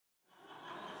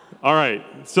All right,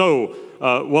 so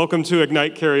welcome to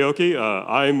Ignite Karaoke.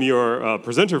 I'm your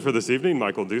presenter for this evening,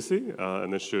 Michael Ducey,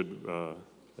 and this should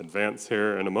advance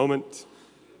here in a moment.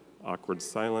 Awkward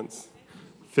silence.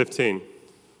 15.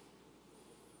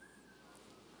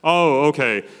 Oh,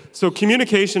 okay. So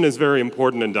communication is very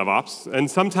important in DevOps, and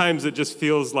sometimes it just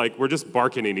feels like we're just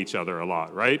barking at each other a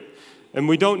lot, right? And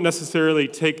we don't necessarily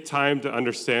take time to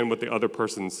understand what the other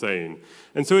person's saying.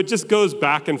 And so it just goes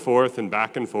back and forth and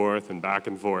back and forth and back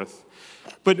and forth.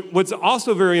 But what's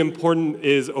also very important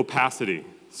is opacity.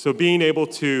 So being able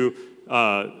to,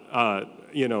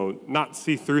 not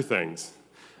see through things.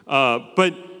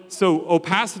 So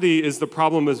opacity is the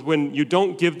problem is when you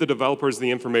don't give the developers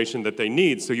the information that they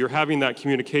need, so you're having that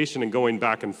communication and going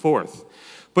back and forth.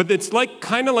 But it's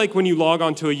kind of like when you log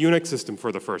onto a Unix system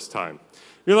for the first time.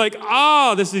 You're like,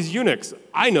 this is Unix.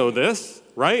 I know this,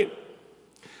 right?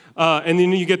 And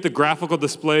then you get the graphical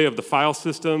display of the file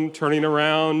system turning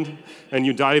around, and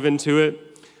you dive into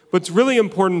it. What's really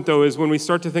important, though, is when we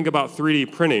start to think about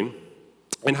 3D printing,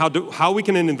 and how we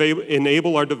can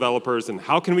enable our developers and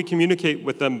how can we communicate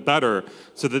with them better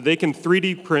so that they can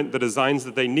 3D print the designs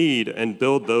that they need and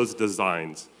build those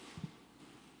designs.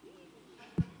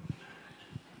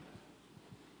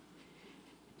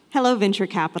 Hello, venture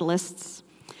capitalists.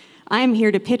 I am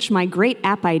here to pitch my great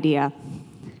app idea.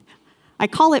 I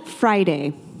call it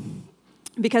Friday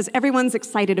because everyone's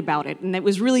excited about it, and it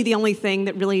was really the only thing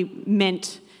that really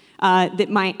meant that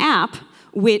my app,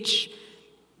 which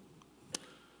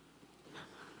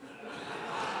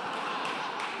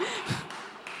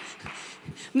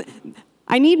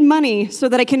I need money so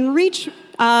that I can reach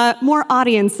more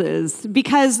audiences,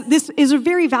 because this is a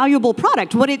very valuable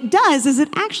product. What it does is it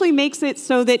actually makes it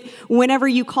so that whenever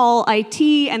you call IT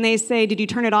and they say, did you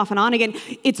turn it off and on again,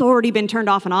 it's already been turned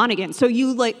off and on again. So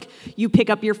you pick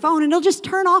up your phone and it'll just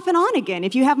turn off and on again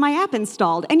if you have my app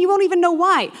installed, and you won't even know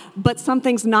why, but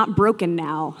something's not broken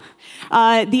now.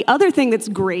 The other thing that's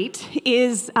great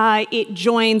is it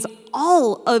joins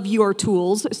all of your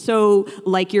tools, so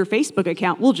like your Facebook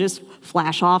account will just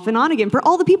flash off and on again for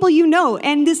all the people you know,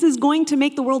 and this is going to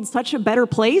make the world such a better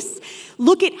place.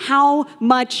 Look at how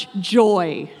much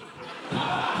joy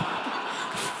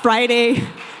Friday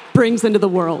brings into the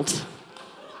world.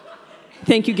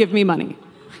 Thank you, give me money.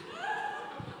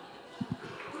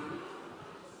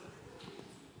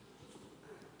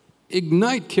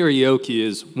 Ignite Karaoke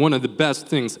is one of the best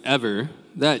things ever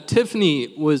that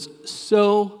Tiffany was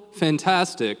so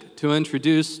fantastic to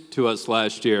introduce to us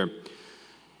last year.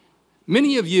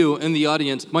 Many of you in the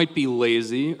audience might be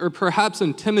lazy or perhaps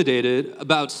intimidated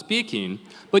about speaking,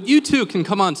 but you too can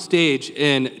come on stage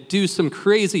and do some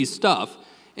crazy stuff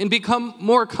and become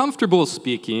more comfortable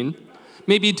speaking.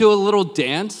 Maybe do a little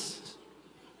dance,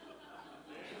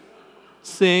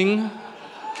 sing,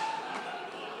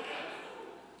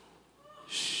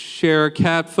 share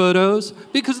cat photos,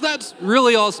 because that's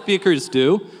really all speakers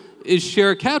do, is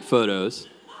share cat photos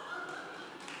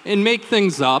and make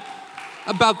things up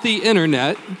about the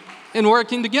internet and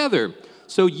working together.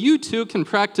 So you too can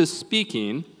practice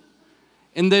speaking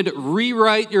and then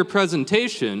rewrite your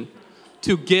presentation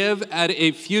to give at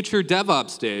a future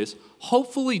DevOps Days,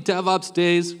 hopefully DevOps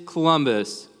Days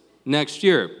Columbus next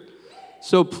year.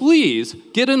 So please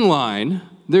get in line.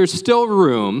 There's still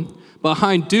room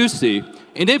behind Ducey.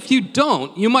 And if you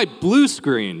don't, you might blue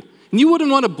screen. And you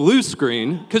wouldn't want a blue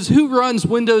screen, because who runs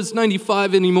Windows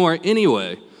 95 anymore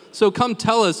anyway? So come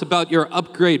tell us about your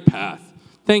upgrade path.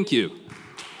 Thank you.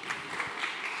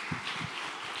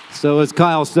 So as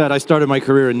Kyle said, I started my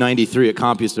career in '93 at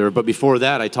CompuServe, but before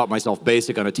that, I taught myself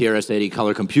BASIC on a TRS-80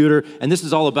 color computer, and this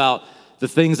is all about the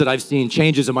things that I've seen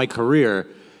changes in my career,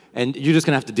 and you're just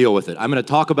gonna have to deal with it. I'm gonna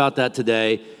talk about that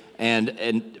today,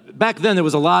 and back then there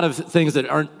was a lot of things that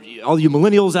aren't, all you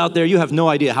millennials out there, you have no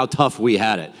idea how tough we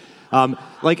had it.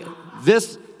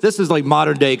 This is like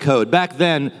modern day code. Back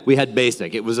then, we had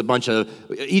BASIC. It was a bunch of,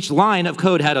 each line of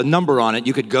code had a number on it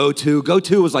you could go to. Go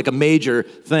to was like a major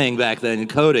thing back then in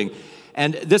coding.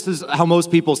 And this is how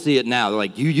most people see it now. They're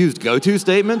like, you used go-to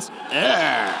statements?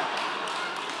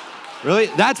 Really?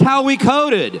 That's how we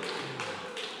coded.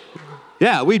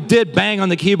 Yeah, we did bang on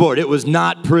the keyboard. It was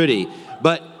not pretty,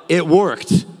 but it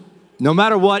worked. No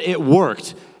matter what, it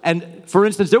worked. And for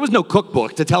instance, there was no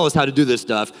cookbook to tell us how to do this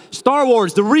stuff. Star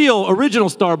Wars, the real, original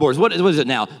Star Wars, what is it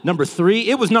now? Number 3?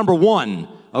 It was number 1,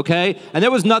 okay? And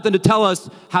there was nothing to tell us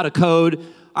how to code.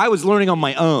 I was learning on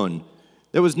my own.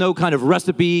 There was no kind of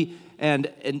recipe,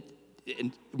 and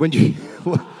when you...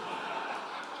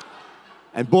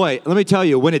 And boy, let me tell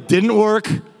you, when it didn't work,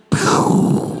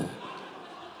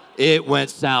 it went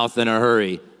south in a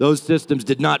hurry. Those systems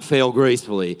did not fail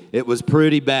gracefully. It was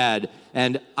pretty bad.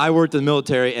 And I worked in the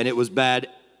military, and it was bad.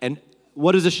 And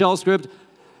what is a shell script?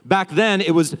 Back then,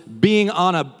 it was being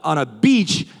on a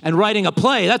beach and writing a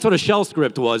play. That's what a shell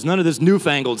script was, none of this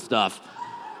newfangled stuff.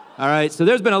 All right, so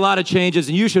there's been a lot of changes,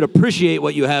 and you should appreciate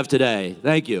what you have today.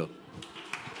 Thank you.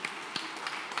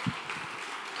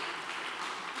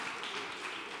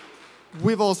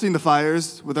 We've all seen the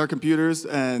fires with our computers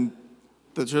and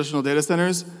the traditional data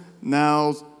centers.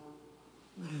 Now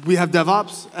we have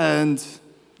DevOps, and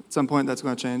at some point that's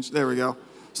going to change. There we go.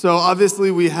 So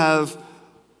obviously we have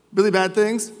really bad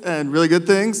things and really good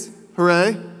things.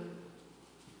 Hooray.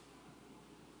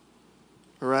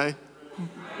 Hooray.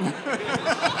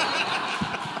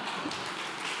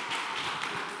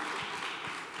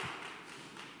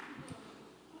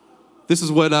 This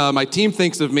is what my team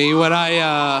thinks of me when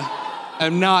I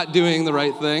am not doing the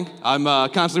right thing. I'm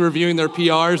constantly reviewing their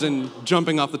PRs and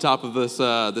jumping off the top of this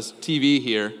TV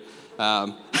here.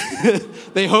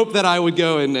 They hope that I would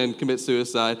go and commit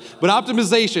suicide. But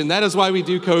optimization, that is why we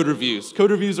do code reviews.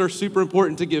 Code reviews are super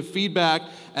important to give feedback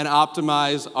and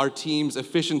optimize our team's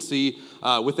efficiency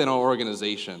within our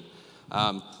organization.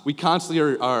 We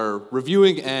constantly are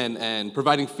reviewing and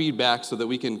providing feedback so that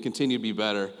we can continue to be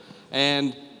better.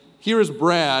 And here is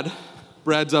Brad.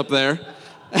 Brad's up there,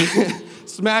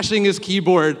 smashing his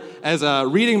keyboard as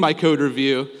reading my code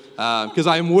review because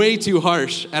I am way too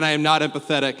harsh and I am not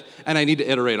empathetic and I need to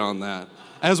iterate on that,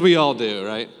 as we all do,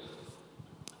 right?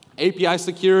 API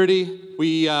security,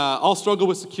 we all struggle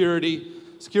with security.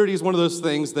 Security is one of those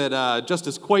things that just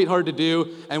is quite hard to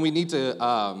do, and we need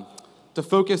to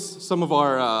focus some of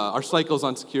our cycles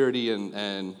on security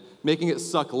and making it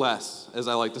suck less, as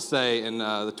I like to say in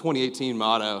the 2018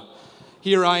 motto.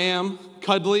 Here I am,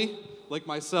 cuddly, like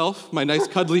myself, my nice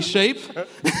cuddly shape.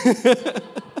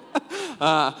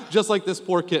 Just like this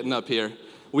poor kitten up here.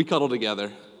 We cuddle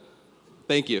together.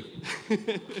 Thank you.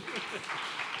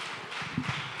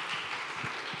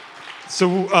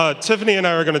 So Tiffany and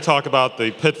I are going to talk about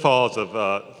the pitfalls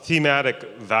of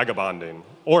thematic vagabonding,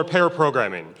 or pair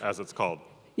programming, as it's called.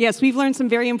 Yes, we've learned some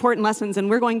very important lessons, and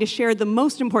we're going to share the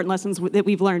most important lessons that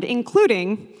we've learned,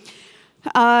 including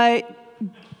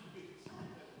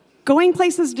going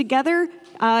places together.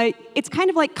 It's kind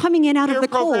of like coming in out of the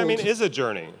cold. Pair programming is a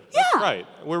journey. Yeah. That's right.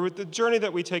 We're with the journey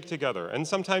that we take together, and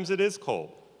sometimes it is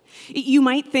cold. You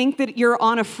might think that you're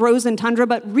on a frozen tundra,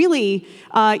 but really,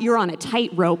 you're on a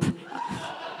tightrope.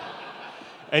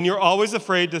 And you're always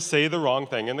afraid to say the wrong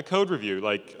thing in the code review,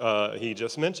 like he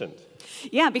just mentioned.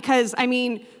 Yeah, because, I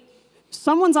mean,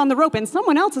 someone's on the rope and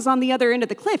someone else is on the other end of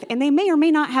the cliff, and they may or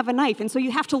may not have a knife, and so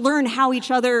you have to learn how each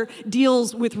other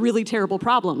deals with really terrible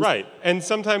problems. Right, and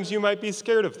sometimes you might be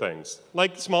scared of things,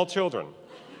 like small children.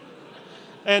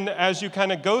 And as you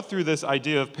kind of go through this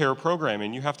idea of pair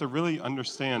programming, you have to really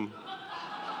understand,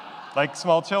 like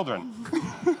small children.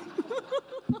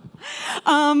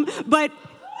 But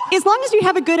as long as you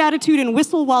have a good attitude and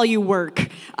whistle while you work,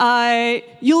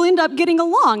 you'll end up getting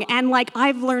along. And like,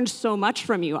 I've learned so much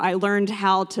from you. I learned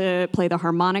how to play the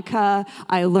harmonica.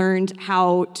 I learned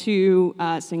how to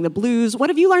sing the blues. What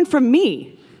have you learned from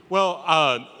me? Well,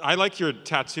 I like your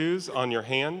tattoos on your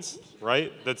hands,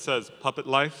 right? That says Puppet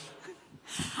Life.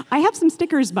 I have some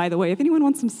stickers, by the way, if anyone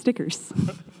wants some stickers.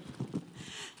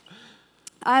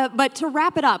 But to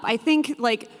wrap it up, I think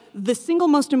like the single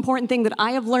most important thing that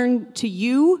I have learned to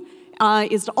you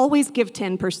is to always give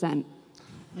 10%.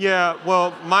 Yeah,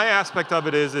 well, my aspect of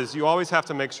it is you always have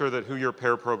to make sure that who you're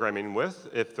pair programming with,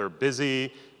 if they're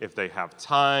busy, if they have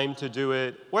time to do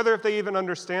it, whether if they even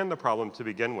understand the problem to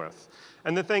begin with.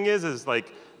 And the thing is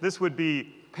like, this would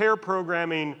be pair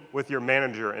programming with your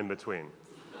manager in between.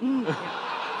 And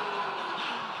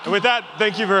with that,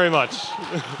 thank you very much.